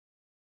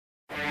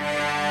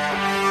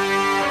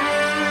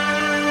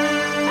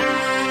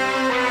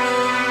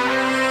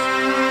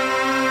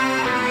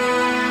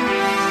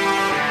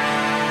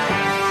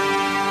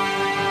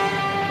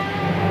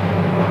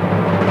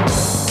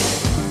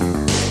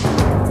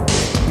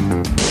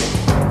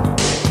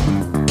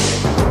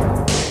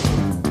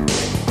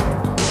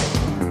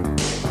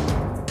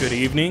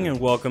evening and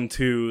welcome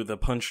to the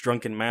Punch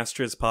Drunken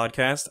Masters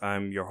podcast.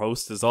 I'm your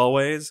host as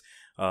always,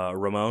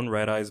 Ramon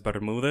Red Eyes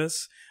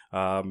Bermudez.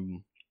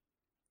 I'm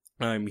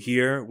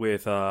here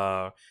with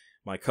my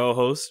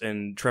co-host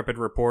and intrepid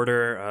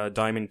reporter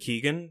Diamond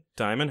Keegan.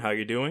 Diamond, how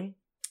you doing?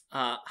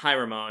 Hi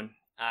Ramon.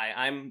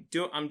 I'm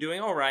doing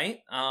all right.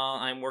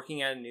 I'm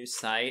working at a new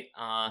site.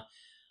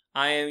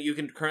 You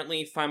can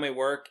currently find my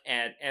work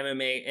at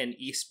MMA and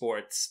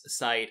esports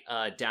site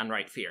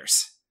Downright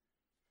Fierce.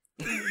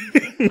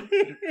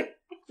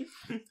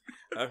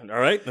 All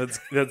right,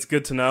 that's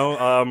good to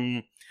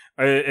know.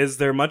 Is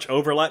there much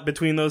overlap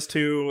between those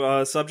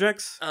two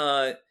subjects?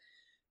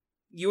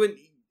 You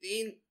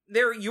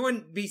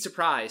wouldn't be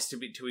surprised to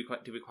be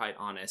quite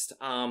honest.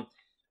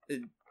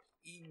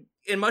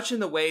 In much in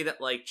the way that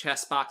like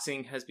chess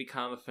boxing has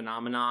become a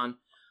phenomenon,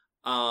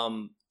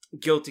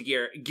 Guilty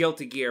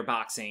Gear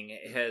boxing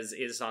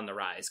is on the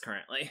rise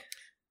currently.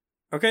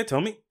 Okay,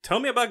 tell me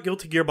about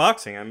Guilty Gear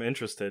boxing. I'm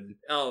interested.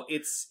 Oh,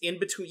 it's in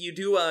between. You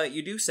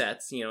do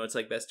sets. You know, it's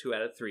like best 2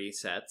 out of 3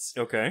 sets.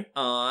 Okay.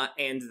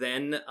 And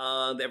then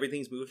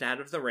everything's moved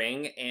out of the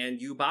ring, and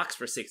you box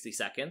for 60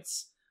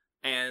 seconds,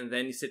 and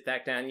then you sit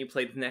back down and you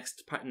play the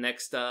next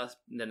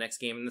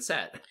game in the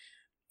set.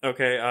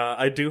 Okay.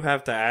 I do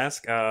have to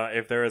ask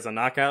if there is a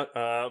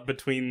knockout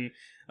between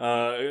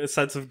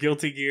sets of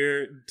Guilty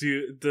Gear.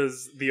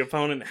 Does the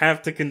opponent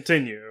have to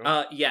continue?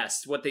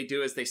 Yes. What they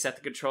do is they set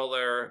the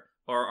controller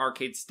or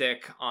arcade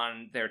stick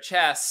on their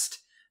chest,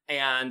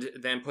 and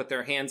then put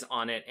their hands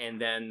on it, and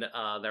then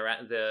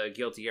the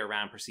Guilty Gear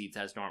round proceeds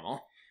as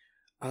normal.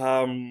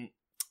 I'm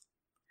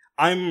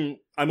a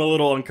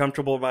little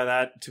uncomfortable by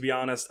that, to be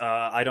honest.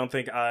 I don't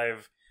think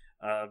I've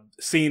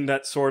seen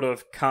that sort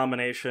of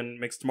combination,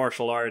 mixed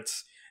martial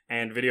arts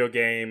and video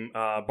game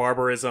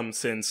barbarism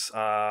since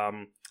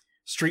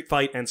Street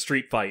Fight and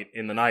Street Fight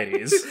in the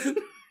 90s.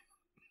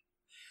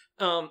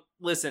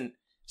 Listen.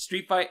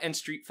 Street Fight and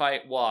Street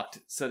Fight walked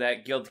so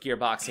that Guilty Gear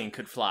boxing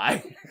could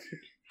fly.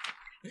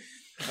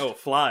 Oh,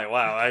 fly.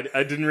 Wow.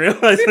 I didn't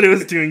realize that it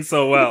was doing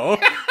so well.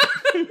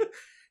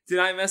 Did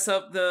I mess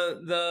up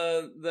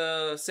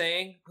the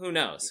saying? Who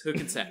knows? Who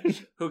can say?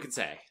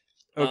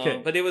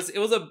 Okay. But it was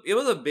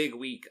a big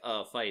week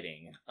of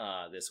fighting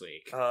this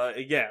week.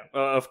 Yeah.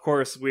 Of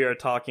course, we are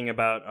talking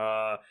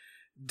about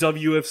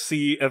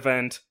WFC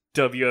event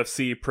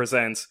WFC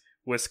Presents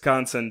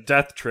Wisconsin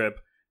Death Trip.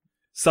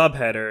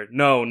 Subheader,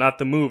 no, not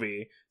the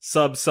movie.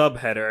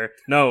 Subheader,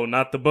 no,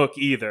 not the book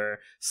either.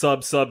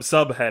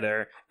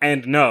 Subheader,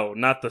 and no,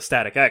 not the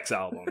Static X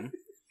album.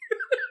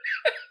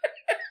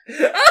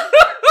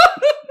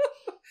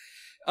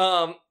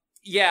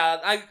 Yeah,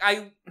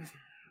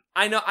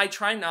 I know I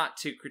try not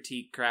to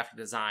critique graphic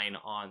design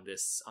on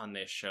this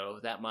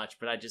show that much,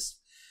 but I just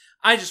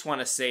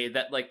want to say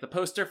that like the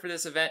poster for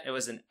this event, it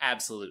was an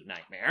absolute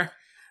nightmare.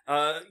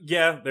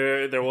 Yeah,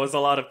 there was a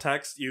lot of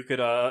text. You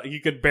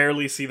could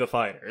barely see the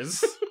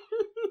fighters.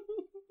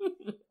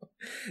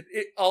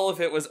 All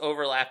of it was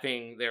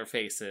overlapping their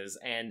faces,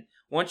 and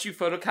once you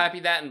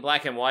photocopy that in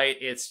black and white,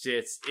 it's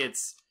just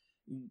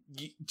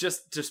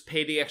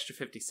pay the extra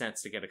 50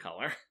 cents to get a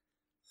color.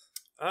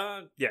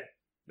 Yeah,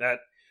 that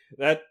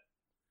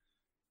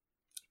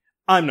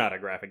I'm not a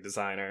graphic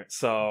designer,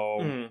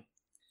 so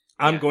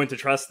I'm going to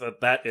trust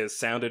that is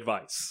sound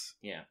advice.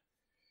 Yeah.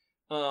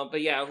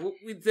 But yeah,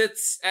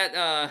 that's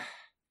at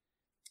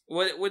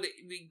what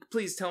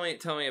please tell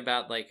me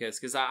about like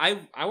this, because I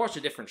watched a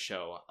different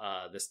show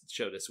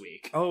this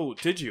week. Oh,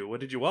 did you?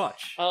 What did you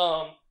watch?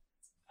 I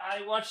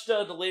watched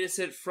the latest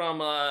hit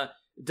from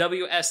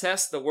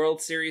WSS, the World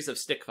Series of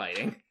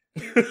Stickfighting.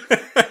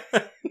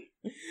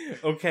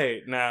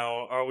 Okay,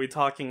 now are we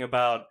talking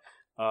about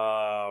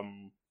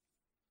early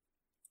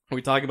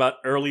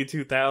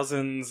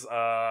 2000s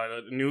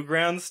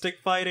Newgrounds stick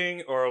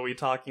fighting, or are we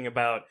talking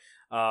about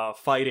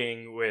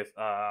fighting with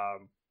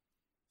I'm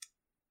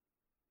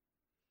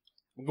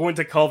going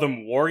to call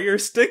them warrior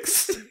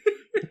sticks?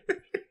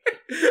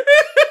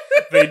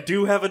 They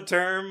do have a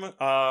term.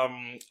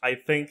 I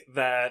think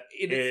that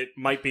it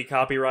might be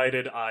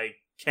copyrighted. I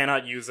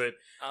cannot use it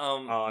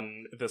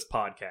on this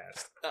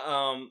podcast.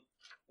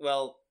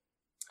 Well,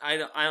 I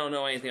don't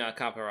know anything about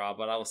copyright,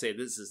 but I will say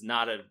this is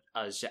not a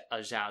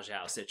Zhao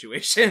Zhao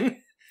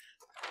situation.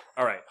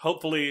 All right.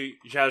 Hopefully,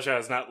 Zhao Zhao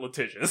is not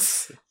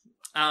litigious.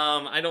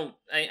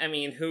 I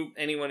mean,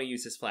 anyone who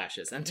uses Flash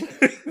isn't.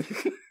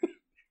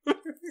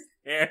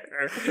 Yeah.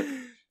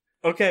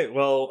 Okay,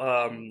 well,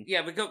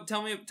 yeah, but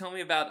tell me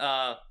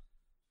about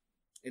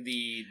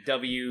the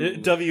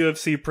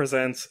WFC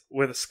Presents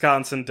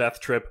Wisconsin Death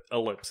Trip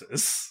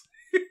ellipsis.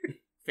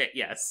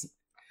 Yes.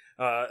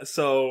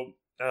 So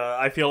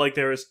I feel like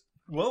there is.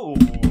 Whoa!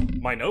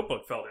 My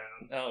notebook fell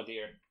down. Oh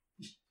dear.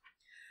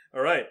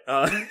 All right.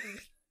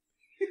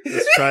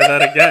 Let's try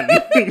that again.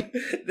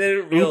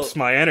 Oops,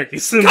 my anarchy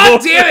symbol.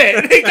 God damn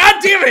it!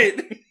 God damn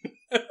it!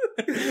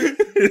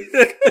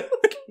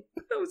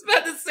 I was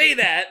about to say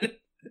that.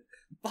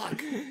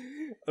 Fuck.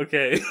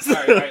 Okay.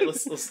 All right.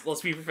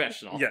 Let's be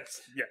professional.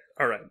 Yes. Yeah.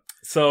 All right.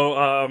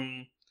 So,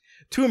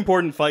 two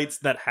important fights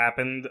that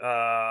happened.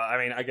 I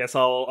mean, I guess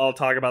I'll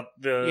talk about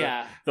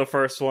the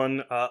first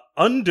one.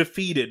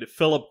 Undefeated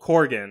Philip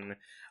Corgan,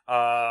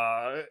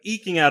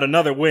 eking out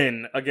another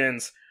win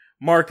against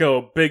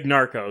Marco Big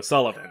Narco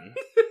Sullivan.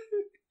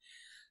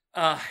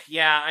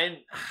 Yeah,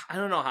 I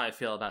don't know how I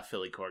feel about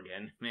Philly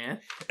Corgan, man.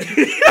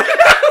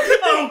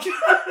 Oh,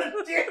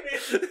 God damn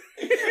it.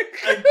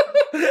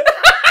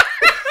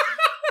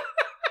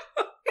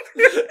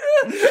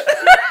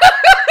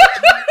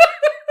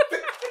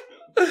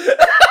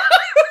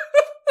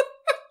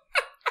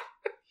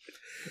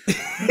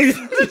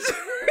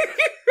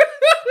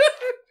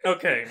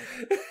 Okay.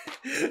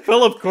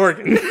 Philip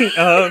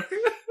Corgan.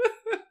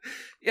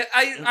 Yeah,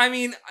 I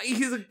mean,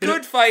 he's a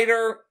good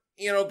fighter,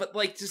 you know, but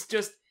like just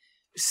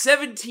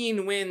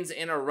 17 wins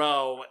in a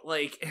row,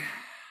 like.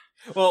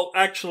 Well,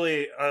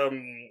 actually,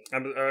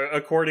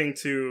 according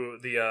to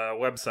the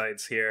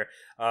websites here,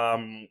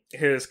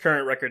 his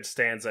current record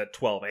stands at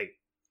 12-8.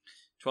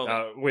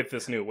 12 with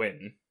this new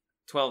win.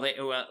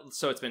 12-8.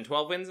 So it's been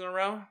 12 wins in a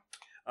row?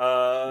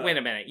 Wait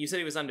a minute. You said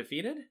he was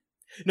undefeated?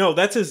 No,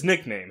 that's his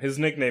nickname. His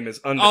nickname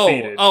is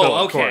Undefeated.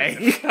 Oh,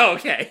 okay.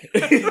 Okay.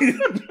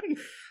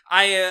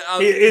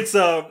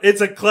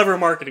 It's a clever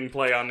marketing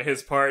play on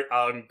his part.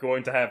 I'm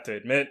going to have to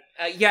admit.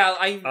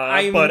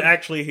 But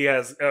actually, he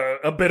has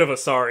a bit of a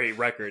sorry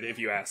record, if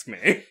you ask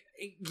me.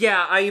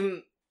 Yeah,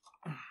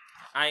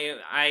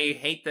 I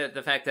hate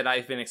the fact that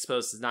I've been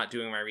exposed to not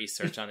doing my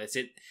research on this.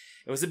 It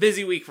was a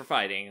busy week for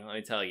fighting, let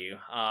me tell you.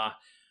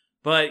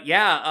 But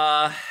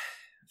yeah,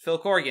 Phil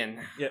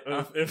Corgan.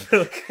 Yeah,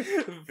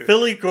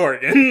 Philly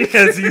Corgan,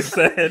 as you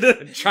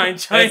said. Trying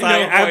to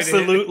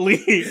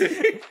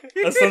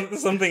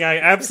something I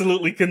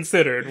absolutely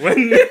considered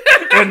when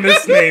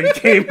this name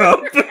came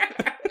up.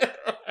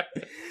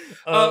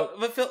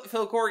 But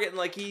Phil Corgan,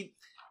 I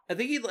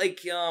think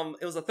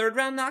it was a 3rd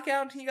round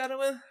knockout he got it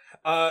with?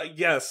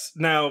 Yes.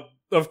 Now,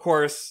 of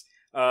course,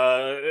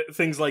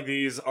 things like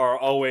these are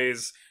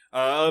always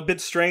a bit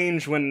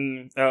strange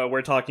when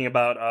we're talking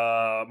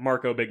about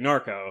Marco Big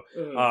Narco.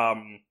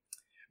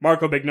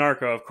 Marco Big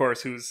Narco, of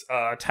course, whose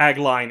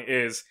tagline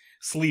is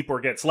 "Sleep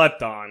or get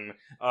slept on."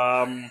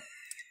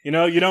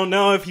 You don't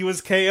know if he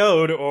was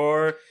KO'd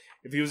or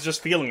if he was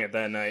just feeling it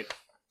that night.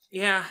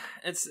 Yeah,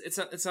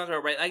 it's not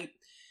right.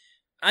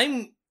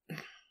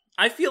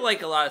 I feel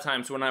like a lot of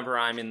times whenever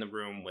I'm in the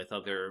room with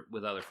other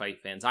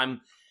fight fans,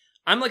 I'm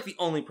like the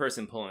only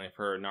person pulling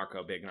for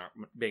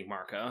Big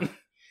Marco.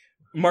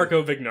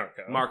 Marco Big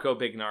Narco. Marco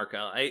Big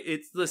Narco.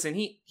 Listen,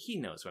 he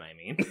knows what I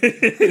mean.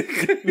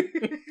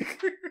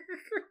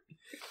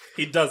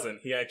 He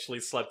doesn't. He actually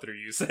slept through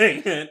you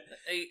saying it.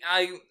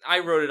 I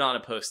wrote it on a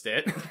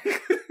Post-it.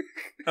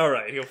 All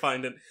right, he'll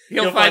find it.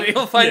 He'll find it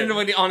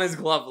on his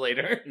glove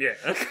later. Yeah.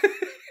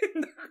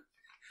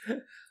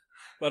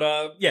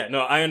 But yeah,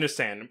 no, I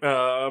understand.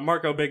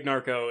 Marco Big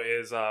Narco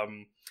is a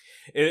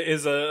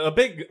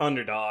big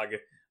underdog.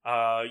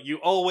 You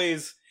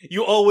always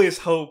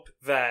hope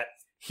that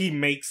he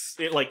makes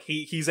it, like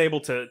he's able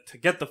to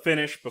get the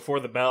finish before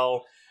the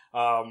bell.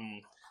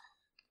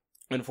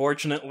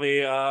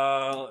 Unfortunately,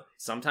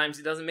 sometimes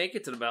he doesn't make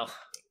it to the bell.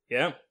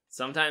 Yeah.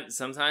 Sometimes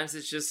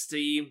it's just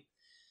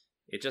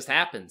it just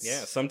happens.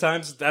 Yeah.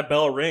 Sometimes that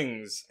bell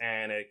rings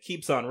and it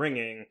keeps on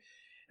ringing,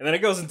 and then it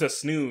goes into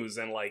snooze,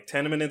 and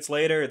 10 minutes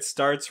later it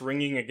starts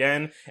ringing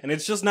again, and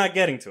it's just not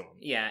getting to him.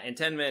 Yeah, and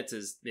 10 minutes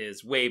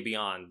is way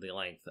beyond the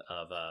length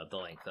of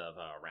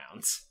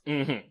rounds.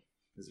 Mm-hmm.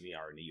 As we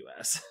are in the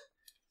U.S.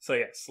 So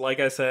yes, like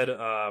I said,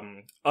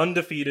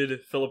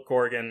 undefeated Philip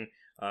Corgan,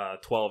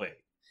 12-8.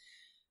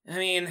 I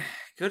mean,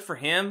 good for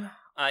him.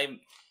 The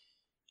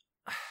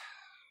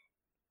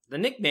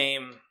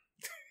nickname.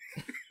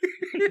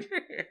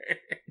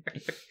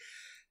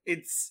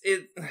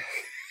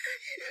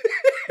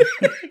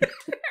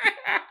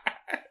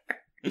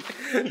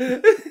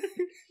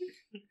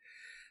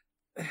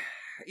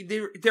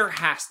 There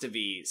has to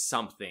be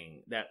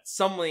something that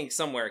someone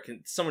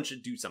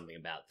should do something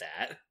about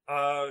that.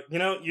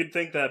 You'd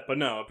think that, but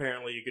no.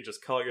 Apparently, you could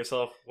just call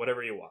yourself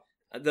whatever you want.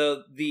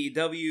 The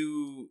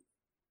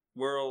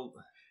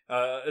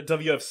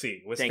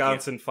WFC,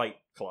 Wisconsin Fight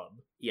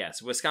Club.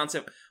 Yes,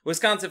 Wisconsin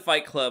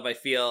Fight Club. I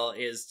feel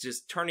is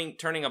just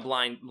turning a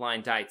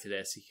blind eye to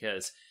this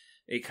because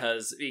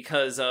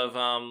of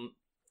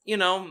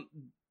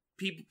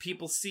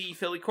people see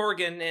Philly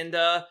Corgan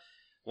and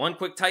one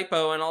quick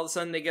typo and all of a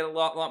sudden they get a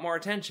lot more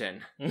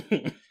attention.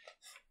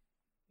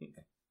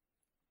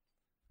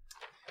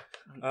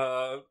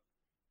 I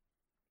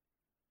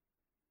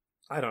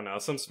don't know,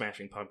 some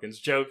Smashing Pumpkins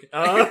joke.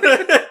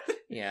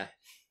 Yeah.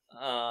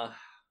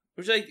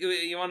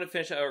 You want to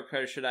finish, or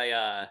should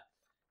I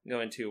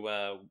go into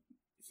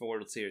for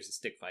World Series of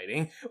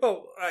Stickfighting?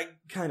 Well, I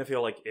kind of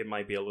feel like it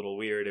might be a little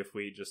weird if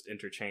we just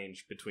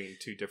interchange between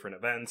two different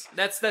events.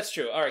 That's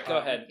true. All right, go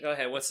ahead.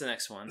 What's the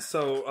next one?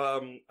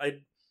 So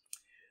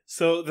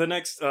the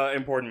next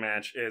important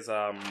match is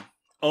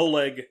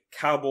Oleg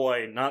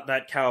Cowboy, not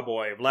that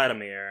cowboy,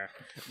 Vladimir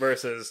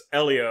versus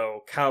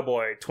Elio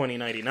Cowboy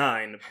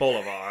 2099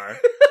 Bolivar.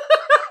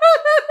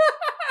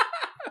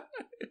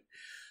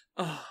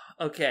 Oh,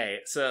 okay,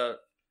 so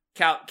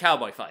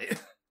cowboy fight.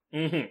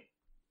 Mm-hmm.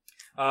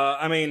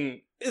 I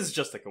mean, it's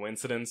just a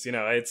coincidence, you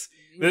know.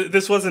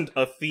 This wasn't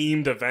a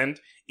themed event.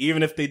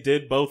 Even if they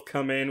did both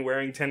come in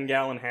wearing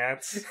 10-gallon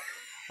hats,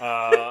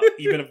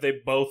 even if they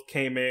both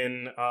came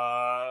in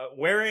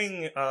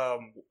wearing a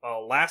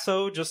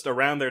lasso just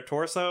around their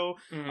torso,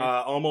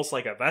 almost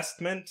like a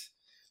vestment.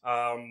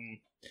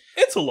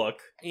 It's a look.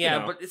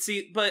 Yeah,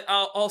 you know. but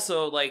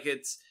also like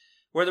it's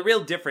where the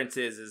real difference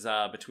is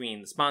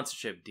between the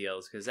sponsorship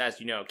deals, because as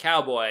you know,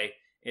 Cowboy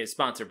is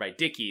sponsored by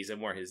Dickies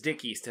and wore his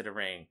Dickies to the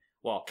ring,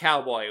 while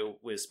Cowboy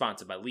was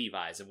sponsored by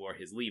Levi's and wore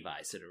his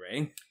Levi's to the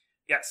ring.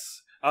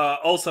 Yes.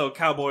 Also,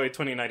 Cowboy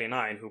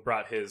 2099, who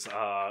brought his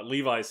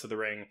Levi's to the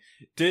ring,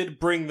 did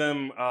bring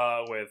them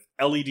with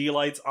LED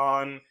lights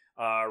on,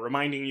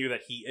 reminding you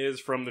that he is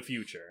from the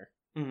future.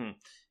 Mm-hmm.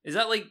 Is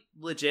that like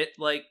legit,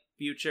 like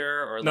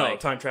future, or no? Like,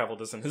 time travel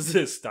doesn't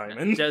exist,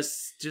 Diamond.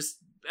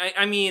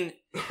 I mean,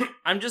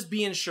 I'm just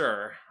being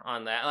sure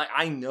on that. Like,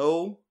 I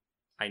know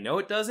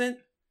it doesn't,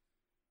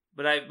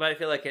 but I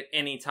feel like at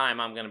any time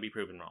I'm gonna be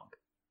proven wrong.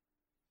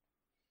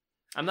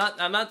 I'm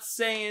not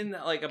saying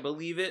that, like, I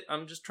believe it.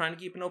 I'm just trying to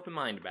keep an open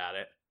mind about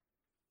it.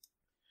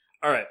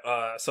 All right.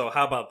 So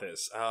how about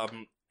this?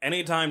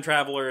 Any time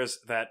travelers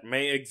that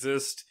may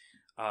exist,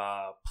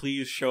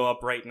 please show up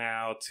right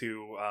now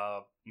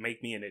to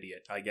make me an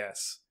idiot, I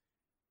guess.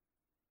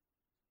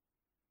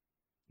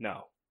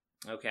 No.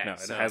 Okay. No,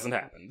 it hasn't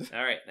happened.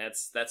 All right.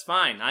 That's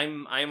fine.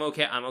 I'm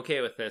okay. I'm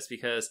okay with this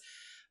because,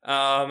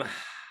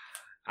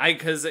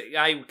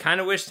 I kind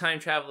of wish time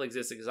travel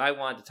existed because I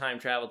wanted to time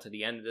travel to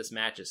the end of this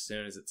match as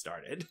soon as it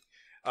started.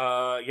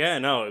 Yeah,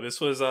 no, this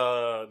was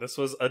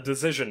a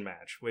decision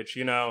match, which,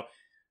 you know,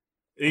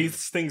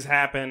 these things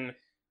happen.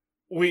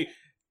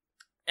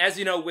 As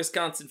you know,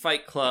 Wisconsin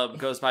Fight Club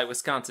goes by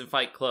Wisconsin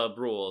Fight Club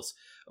rules,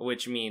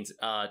 which means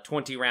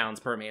 20 rounds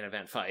per main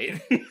event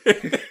fight.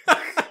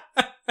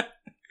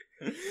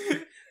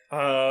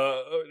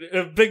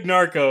 Big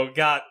Narco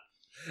got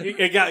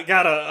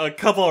a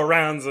couple of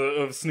rounds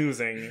of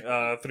snoozing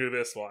through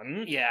this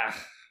one. Yeah,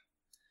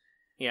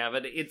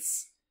 but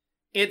it's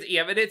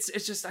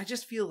just, I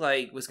just feel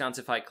like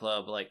Wisconsin Fight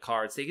Club, like,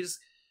 cards,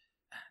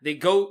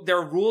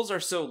 their rules are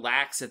so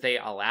lax that they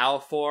allow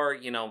for,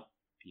 you know,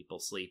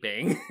 people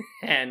sleeping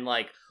and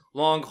like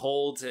long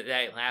holds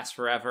that last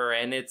forever,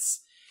 and it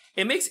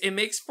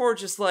makes for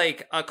just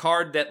like a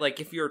card that, like,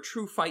 if you're a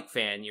true fight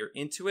fan, you're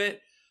into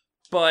it,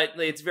 but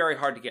it's very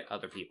hard to get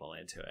other people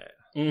into it.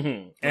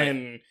 Mm-hmm.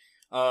 And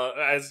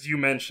as you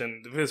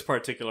mentioned, this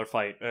particular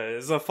fight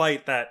is a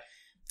fight that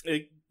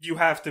you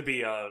have to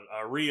be a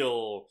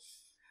real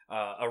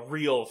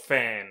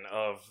fan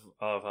of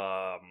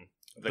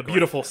the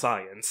beautiful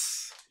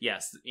science.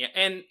 Yes, yeah,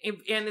 and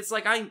it's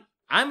like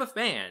I'm a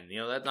fan, you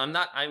know, that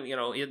I'm you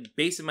know,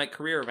 basing my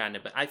career around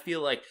it, but I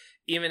feel like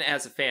even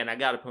as a fan, I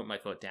got to put my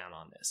foot down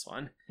on this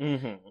one.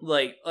 Mm-hmm.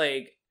 Like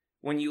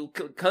when you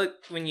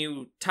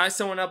tie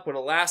someone up with a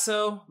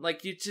lasso,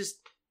 like, you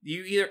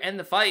either end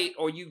the fight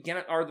or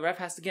or the ref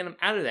has to get them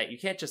out of that. You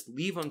can't just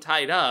leave them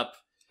tied up.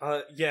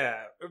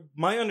 Yeah,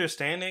 my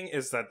understanding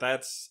is that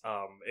that's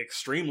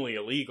extremely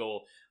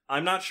illegal.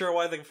 I'm not sure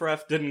why the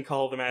ref didn't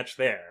call the match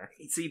there.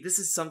 See, this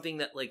is something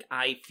that, like,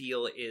 I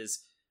feel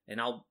is,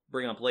 and I'll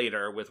bring up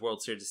later with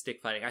World Series of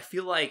Stickfighting, I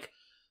feel like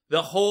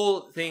the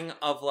whole thing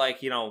of,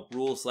 like, you know,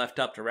 rules left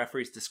up to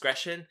referees'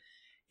 discretion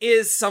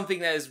is something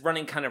that is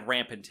running kind of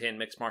rampant in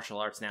mixed martial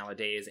arts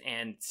nowadays,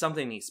 and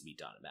something needs to be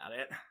done about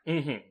it.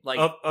 Mm-hmm. Like,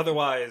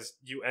 otherwise,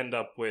 you end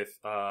up with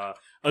a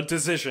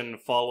decision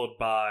followed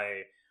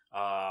by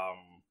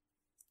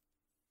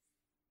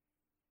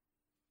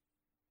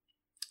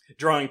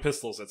drawing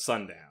pistols at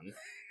sundown,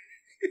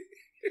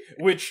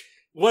 which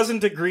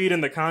wasn't agreed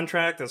in the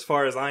contract, as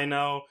far as I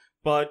know.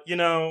 But, you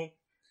know,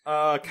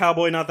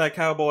 Cowboy Not That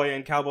Cowboy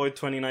and Cowboy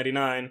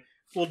 2099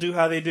 will do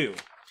how they do.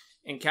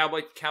 And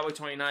Cowboy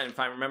 29, if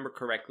I remember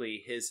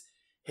correctly,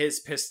 his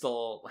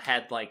pistol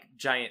had, like,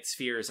 giant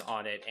spheres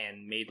on it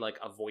and made, like,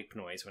 a VoIP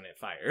noise when it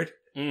fired.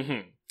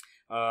 Mm-hmm.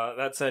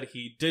 That said,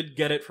 he did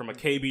get it from a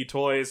KB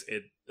Toys.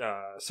 It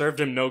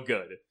served him no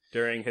good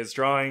during his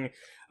drawing.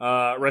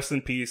 Rest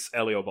in peace,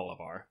 Elio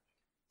Bolivar.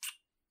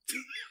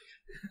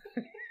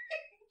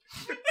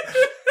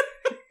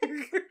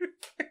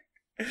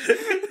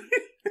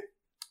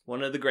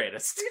 One of the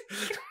greatest.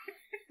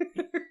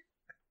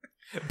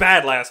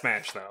 Bad last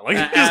match, though. Like,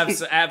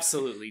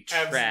 absolutely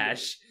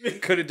trash.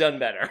 Could have done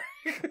better.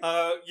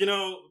 You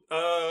know,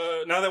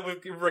 now that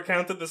we've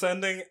recounted this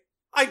ending,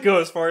 I'd go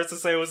as far as to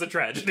say it was a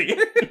tragedy.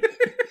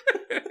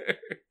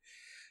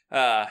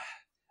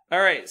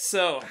 Alright,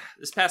 so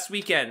this past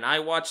weekend I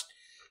watched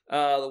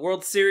the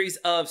World Series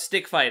of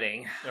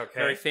Stickfighting. Okay.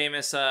 Very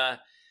famous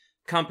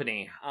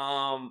company.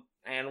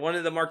 And one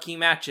of the marquee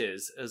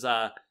matches is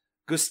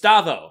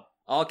Gustavo,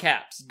 all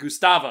caps,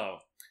 Gustavo,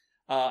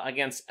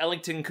 against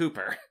Ellington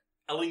Cooper.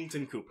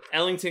 Ellington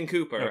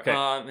Cooper. Okay.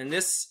 And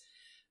this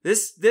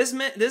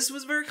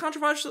was a very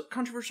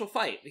controversial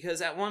fight,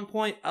 because at one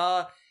point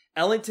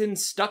Ellington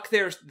stuck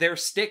their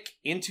stick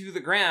into the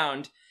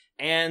ground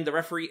and the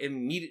referee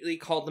immediately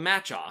called the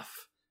match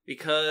off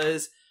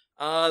because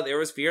there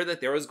was fear that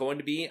there was going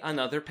to be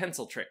another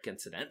pencil trick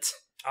incident.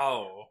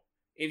 Oh.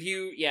 If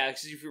you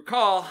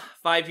recall,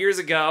 5 years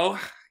ago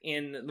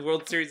in the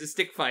World Series of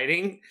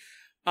Stickfighting,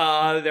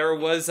 there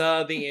was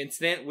the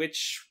incident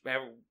which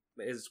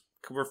is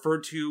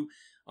referred to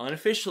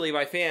unofficially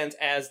by fans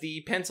as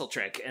the pencil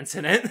trick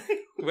incident,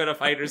 when a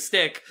fighter's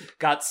stick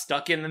got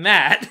stuck in the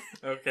mat.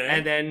 Okay.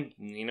 And then,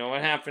 you know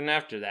what happened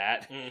after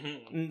that.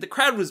 Mm-hmm. The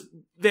crowd was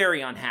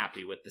very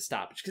unhappy with the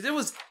stoppage, because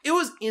it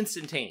was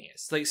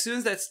instantaneous. Like, as soon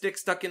as that stick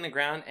stuck in the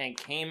ground and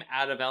came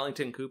out of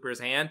Ellington Cooper's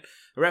hand,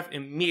 the ref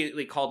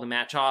immediately called the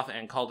match off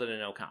and called it a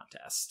no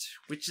contest.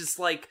 Which is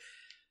like,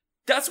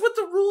 that's what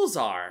the rules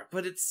are.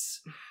 But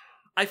it's,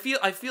 I feel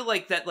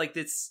like that, like,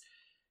 it's,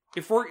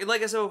 if we're,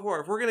 like I said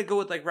before, if we're going to go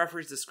with, like,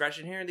 referee's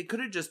discretion here, they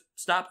could have just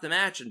stopped the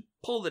match and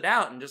pulled it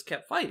out and just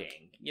kept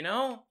fighting, you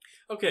know?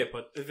 Okay,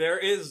 but there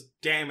is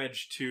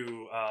damage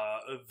to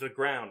the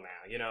ground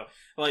now, you know?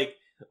 Like,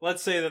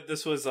 let's say that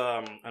this was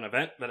an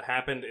event that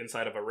happened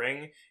inside of a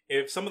ring.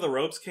 If some of the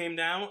ropes came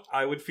down,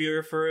 I would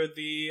fear for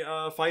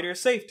the fighter's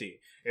safety.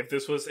 If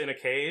this was in a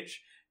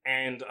cage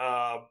and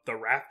the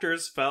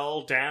rafters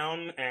fell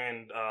down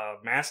and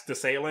masked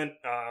assailant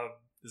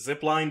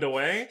ziplined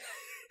away,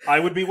 I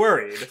would be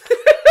worried.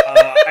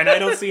 And I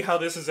don't see how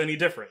this is any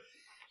different.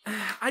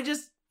 I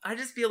just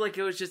feel like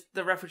it was just,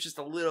 the ref was just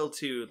a little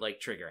too, like,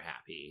 trigger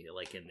happy,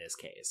 like, in this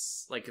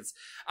case. Like, it's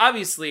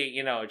obviously,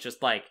 you know,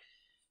 just like,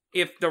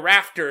 if the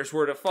rafters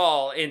were to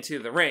fall into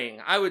the ring,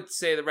 I would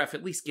say the ref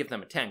at least give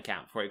them a 10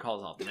 count before he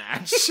calls off the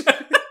match.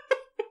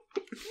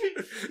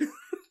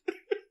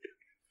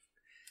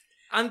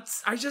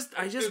 I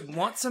just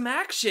want some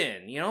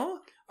action, you know?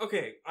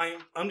 Okay, I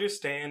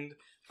understand,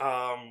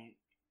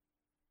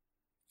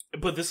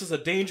 but this is a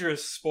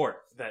dangerous sport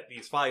that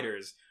these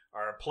fighters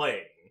are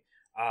playing.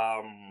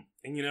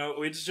 And you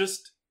know, it's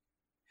just,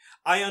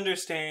 I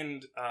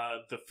understand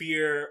the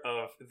fear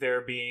of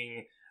there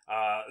being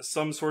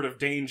some sort of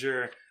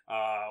danger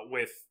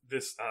with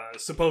this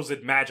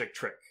supposed magic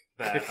trick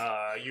that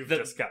you've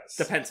discussed.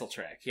 The pencil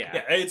trick, yeah.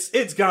 Yeah,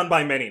 it's gone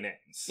by many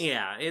names.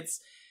 Yeah, and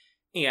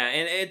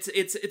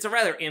it's a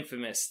rather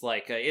infamous,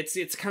 like,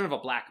 it's kind of a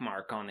black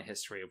mark on the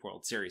history of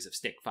World Series of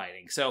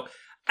Stickfighting. So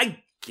I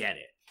get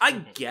it. I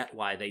get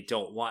why they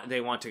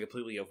want to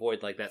completely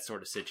avoid, like, that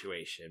sort of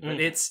situation. But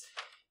it's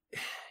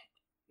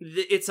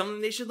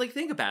something they should, like,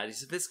 think about.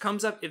 If this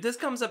comes up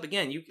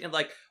again, you can,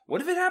 like,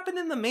 what if it happened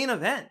in the main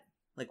event?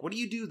 Like, what do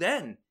you do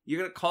then?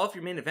 You're gonna call off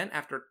your main event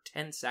after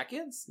 10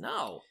 seconds?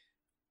 No.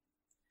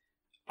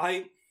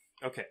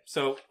 Okay,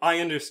 so I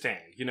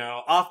understand. You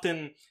know,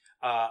 often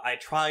I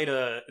try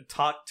to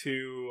talk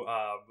to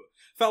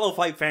fellow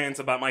fight fans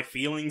about my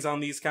feelings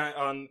on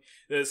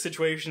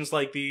situations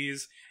like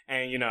these,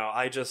 and you know,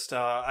 I just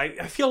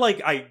I feel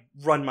like I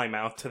run my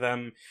mouth to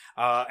them,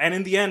 and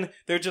in the end,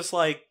 they're just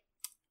like,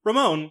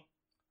 Ramon,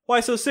 why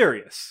so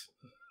serious?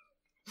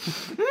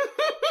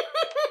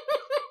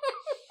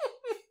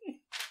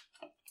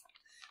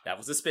 That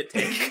was a spit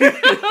take.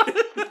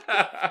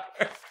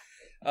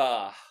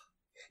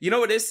 You know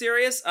what is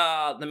serious?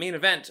 The main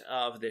event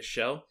of this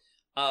show.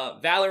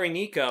 Valerie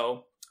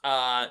Nico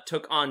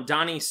took on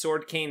Donnie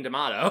Sword Cane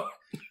D'Amato.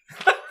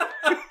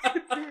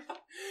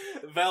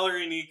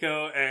 Valerie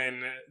Nico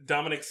and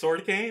Dominic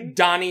Swordcane?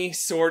 Donnie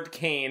Sword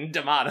Cane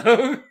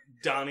D'Amato.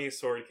 Donnie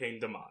Sword Cane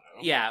D'Amato.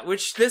 Yeah,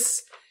 which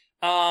this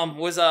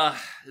was a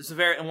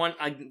very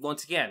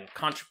once again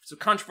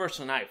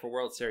controversial night for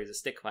World Series of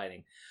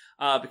Stickfighting,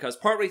 because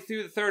partway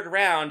through the third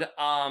round,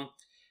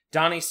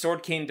 Donnie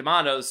Sword Cane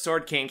D'Amato's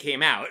sword cane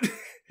came out.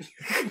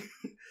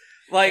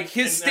 Like,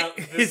 his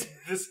stick.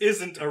 This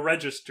isn't a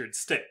registered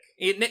stick.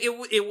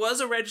 It was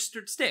a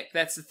registered stick.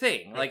 That's the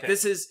thing. Like,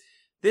 okay.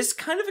 This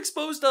kind of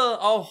exposed a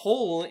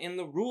hole in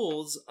the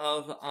rules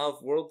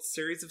of World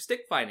Series of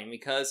Stickfighting,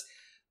 because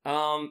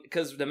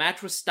the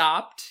match was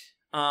stopped,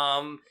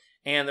 and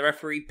the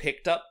referee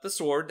picked up the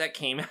sword that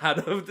came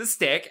out of the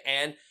stick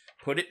and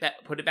put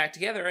it back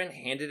together and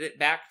handed it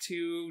back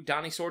to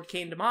Donnie Sword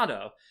Cane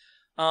D'Amato.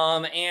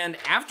 And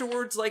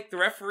afterwards, like, the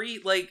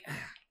referee, like,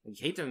 I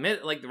hate to admit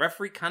it, like, the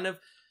referee kind of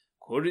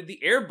quoted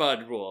the Air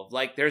Bud rule of,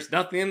 like, there's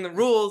nothing in the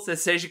rules that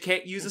says you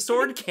can't use a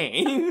sword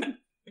cane.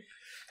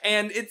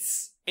 And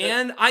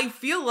I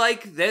feel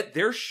like that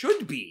there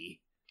should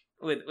be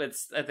with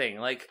a thing.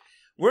 Like,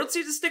 World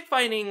Series of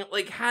Stickfighting,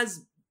 like,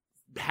 has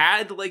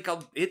had, like,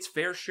 its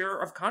fair share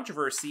of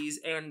controversies,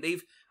 and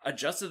they've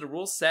adjusted the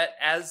rule set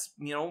as,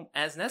 you know,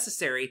 as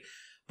necessary.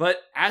 But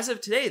as of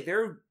today,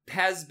 there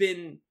has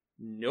been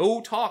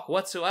no talk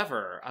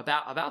whatsoever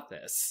about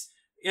this.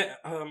 Yeah,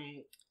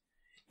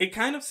 it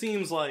kind of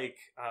seems like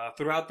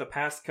throughout the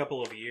past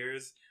couple of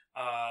years,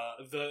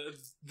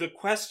 the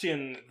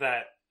question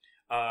that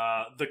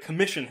the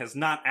commission has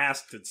not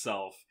asked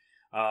itself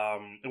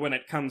when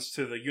it comes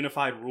to the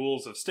unified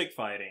rules of stick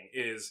fighting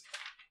is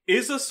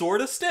a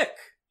sword a stick?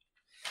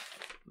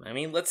 I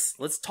mean,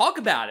 let's talk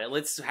about it.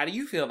 How do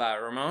you feel about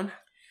it, Ramon?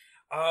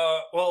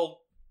 Well,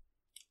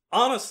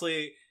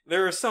 honestly,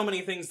 there are so many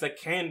things that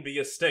can be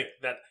a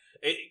stick that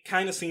it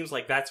kind of seems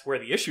like that's where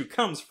the issue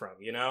comes from,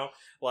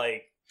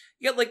 Like,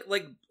 Yeah,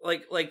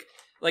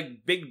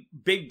 like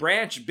big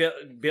branch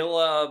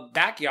Bill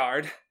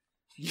Backyard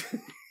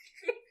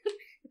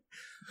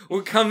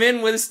would come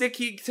in with a stick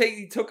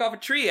he took off a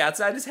tree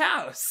outside his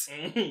house.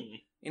 mm-hmm.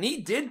 And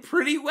he did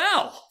pretty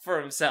well for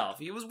himself.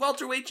 He was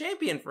welterweight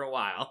champion for a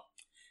while.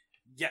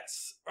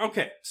 Yes.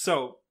 Okay,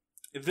 so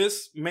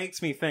this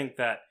makes me think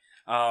that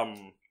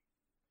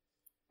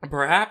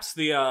perhaps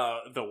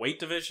the weight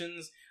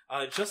divisions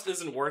just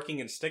isn't working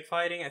in stick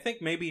fighting. I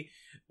think maybe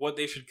what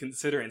they should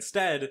consider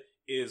instead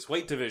is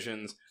weight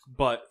divisions,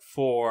 but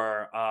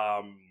for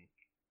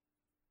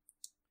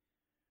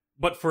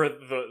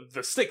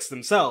the sticks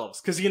themselves.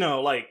 Because,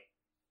 like,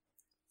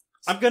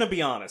 I'm gonna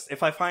be honest,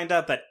 if I find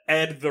out that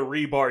Ed the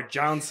Rebar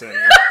Johnson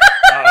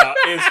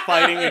is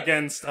fighting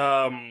against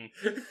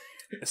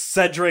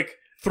Cedric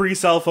 3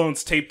 cell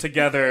phones taped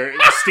together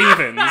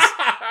Stevens,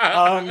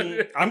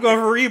 I'm going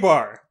for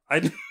Rebar.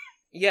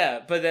 Yeah,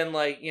 but then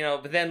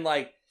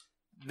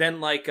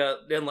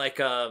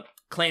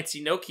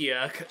Clancy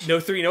Nokia, No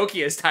 3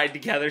 Nokias tied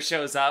together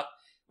shows up.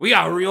 We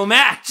got a real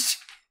match.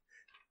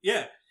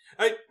 Yeah,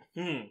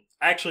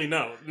 actually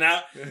no.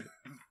 Now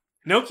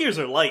Nokias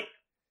are light.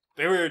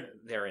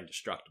 They're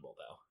indestructible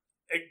though.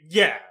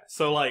 Yeah,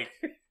 so like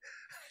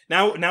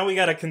now we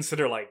got to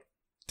consider like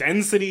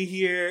density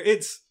here.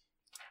 It's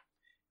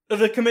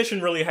the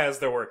commission really has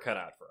their work cut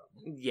out for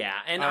them. Yeah,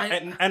 and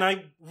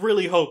I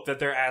really hope that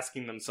they're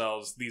asking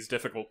themselves these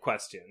difficult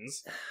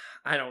questions.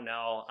 I don't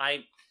know.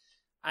 I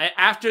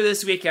after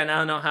this weekend, I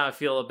don't know how I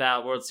feel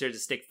about World Series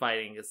of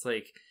Stickfighting. It's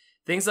like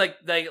things like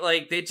they.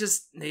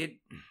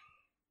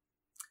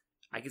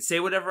 I can say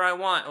whatever I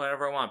want,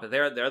 but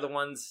they're the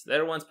ones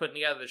putting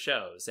together the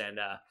shows, and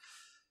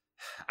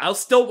I'll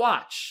still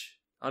watch.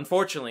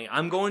 Unfortunately,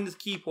 I'm going to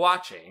keep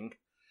watching,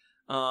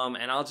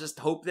 and I'll just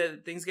hope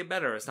that things get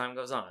better as time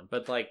goes on.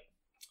 But like,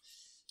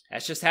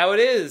 that's just how it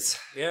is.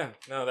 Yeah,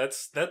 no,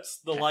 that's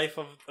the life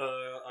of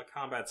a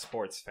combat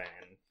sports fan.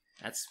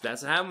 That's what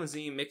happens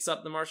when you mix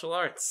up the martial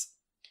arts.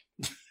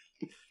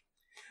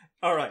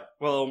 All right.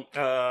 Well,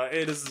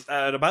 it is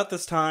at about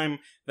this time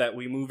that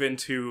we move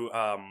into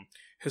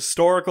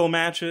historical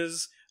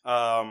matches.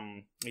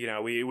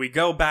 We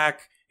go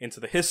back into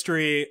the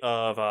history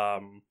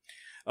of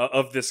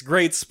this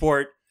great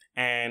sport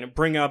and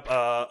bring up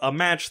a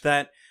match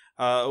that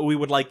we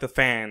would like the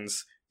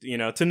fans,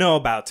 to know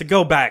about, to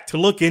go back, to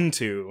look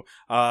into,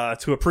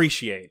 to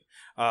appreciate.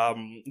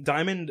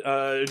 Diamond,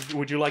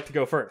 would you like to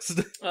go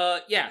first?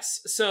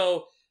 Yes.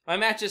 So my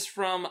match is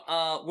from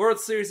World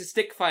Series of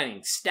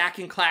Stickfighting, Stack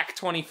and Clack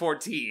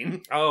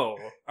 2014. Oh,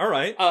 all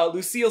right.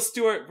 Lucille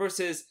Stewart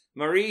versus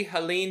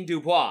Marie-Helene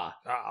Dubois.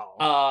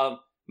 Oh.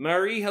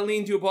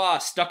 Marie-Helene Dubois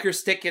stuck her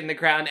stick in the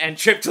ground and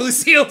tripped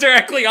Lucille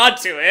directly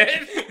onto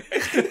it.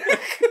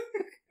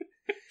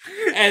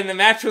 And the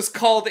match was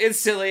called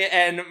instantly,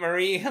 and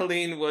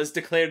Marie-Helene was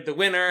declared the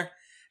winner.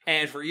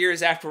 And for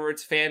years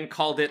afterwards, fan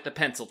called it the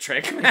pencil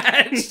trick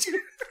match.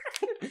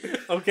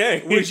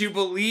 Okay. Would you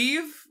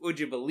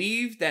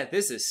believe that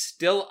this is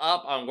still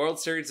up on World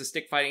Series of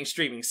Stickfighting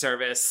streaming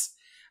service?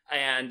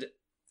 And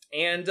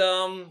it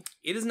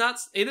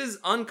is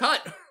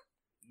uncut.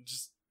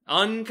 Just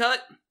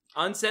uncut,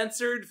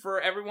 uncensored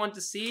for everyone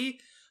to see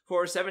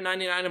for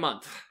 $7.99 a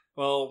month.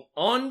 Well,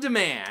 on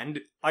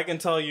demand. I can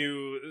tell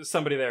you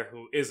somebody there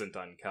who isn't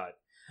uncut.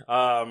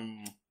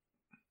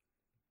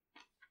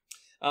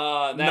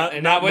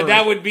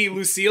 That would be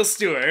Lucille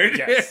Stewart.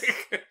 Yes.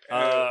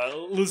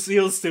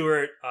 Lucille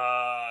Stewart,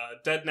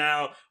 dead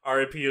now,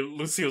 R.I.P.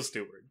 Lucille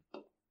Stewart.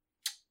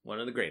 One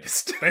of the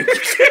greatest.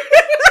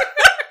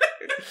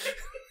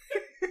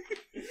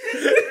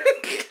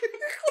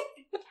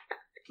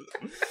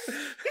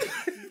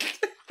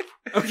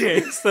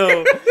 Okay,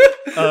 so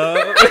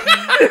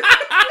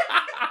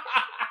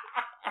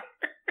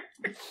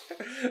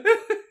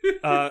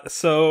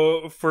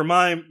so for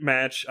my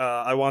match,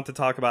 I want to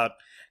talk about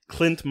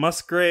Clint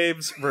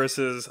Musgraves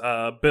versus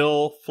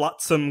Bill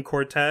Flotsam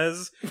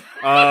Cortez.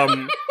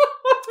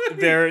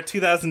 Their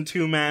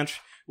 2002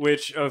 match,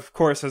 which of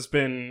course has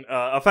been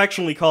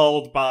affectionately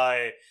called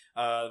by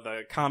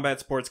the combat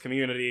sports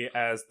community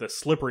as the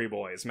Slippery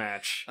Boys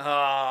match.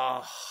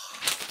 Oh,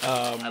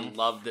 I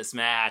love this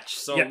match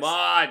so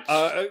much.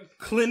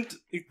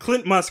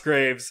 Clint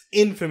Musgraves,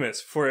 infamous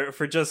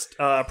for just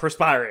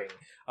perspiring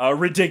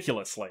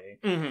ridiculously.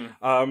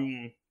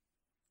 Mm-hmm.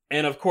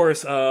 And of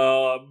course,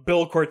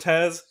 Bill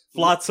Cortez,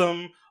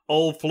 Flotsam,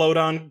 old Float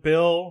on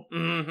Bill,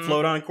 mm-hmm.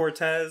 Float on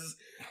Cortez.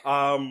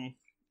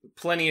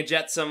 Plenty of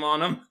jetsam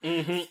on him.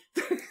 Mm-hmm.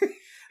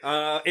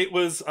 It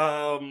was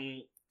a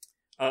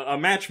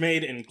match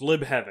made in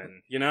glib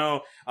heaven.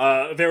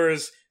 There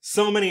was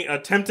so many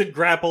attempted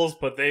grapples,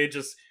 but they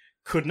just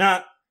could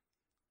not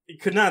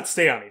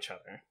stay on each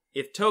other.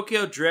 If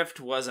Tokyo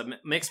Drift was a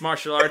mixed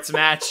martial arts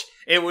match,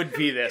 it would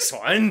be this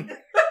one.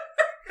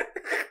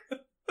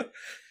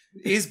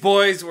 These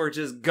boys were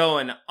just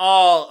going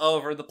all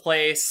over the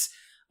place.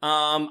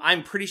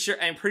 I'm pretty sure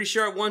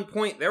at one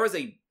point there was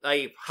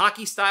a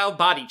hockey style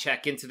body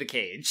check into the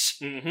cage.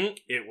 Mm-hmm.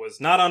 It was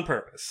not on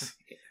purpose.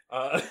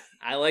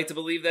 I like to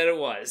believe that it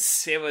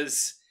was. It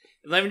was.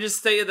 Let me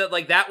just tell you that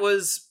like that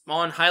was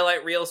on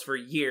highlight reels for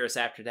years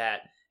after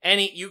that.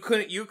 You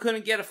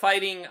couldn't get a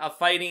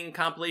fighting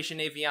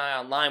compilation AVI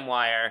on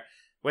LimeWire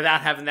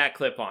without having that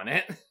clip on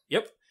it.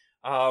 Yep.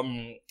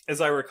 As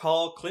I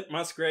recall, Clint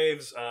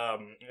Musgraves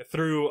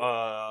threw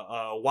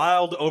a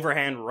wild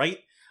overhand right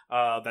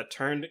that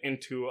turned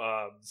into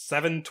a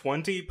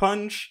 720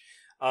 punch.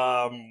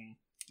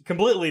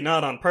 Completely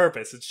not on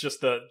purpose. It's just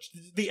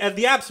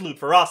the absolute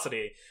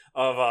ferocity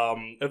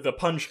of the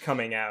punch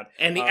coming out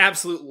and the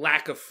absolute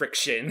lack of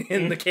friction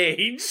in the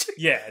cage.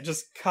 Yeah, it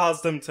just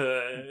caused them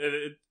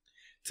to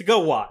go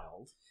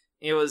wild.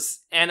 It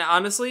was, and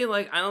honestly,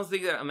 like I don't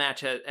think that a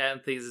match has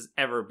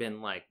ever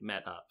been like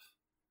met up,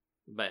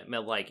 but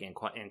met like in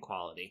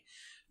quality.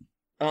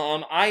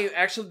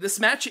 This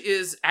match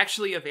is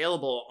actually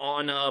available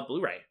on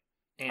Blu-ray,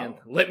 and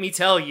let me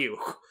tell you.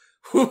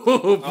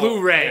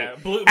 Blu-ray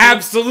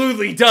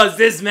absolutely does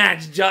this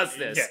match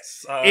justice.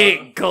 Yes,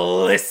 it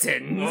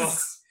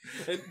glistens.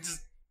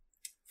 Just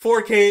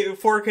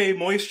 4K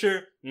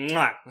moisture.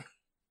 Mwah.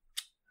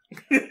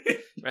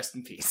 Rest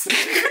in peace.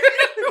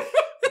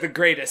 The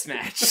greatest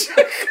match.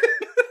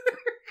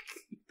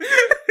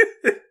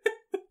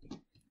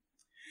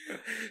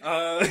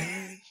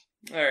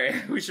 All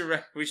right, we should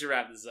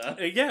wrap this up.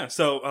 Yeah,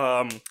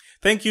 so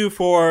thank you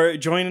for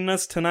joining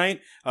us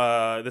tonight.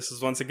 This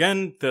is once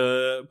again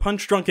the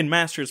Punch Drunken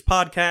Masters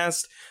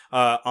podcast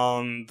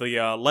on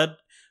the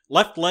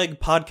Left Leg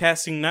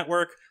Podcasting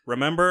Network.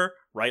 Remember,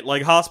 Right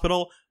Leg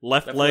Hospital,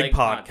 Left Leg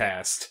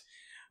Podcast.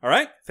 All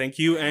right, thank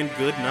you and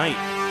good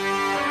night.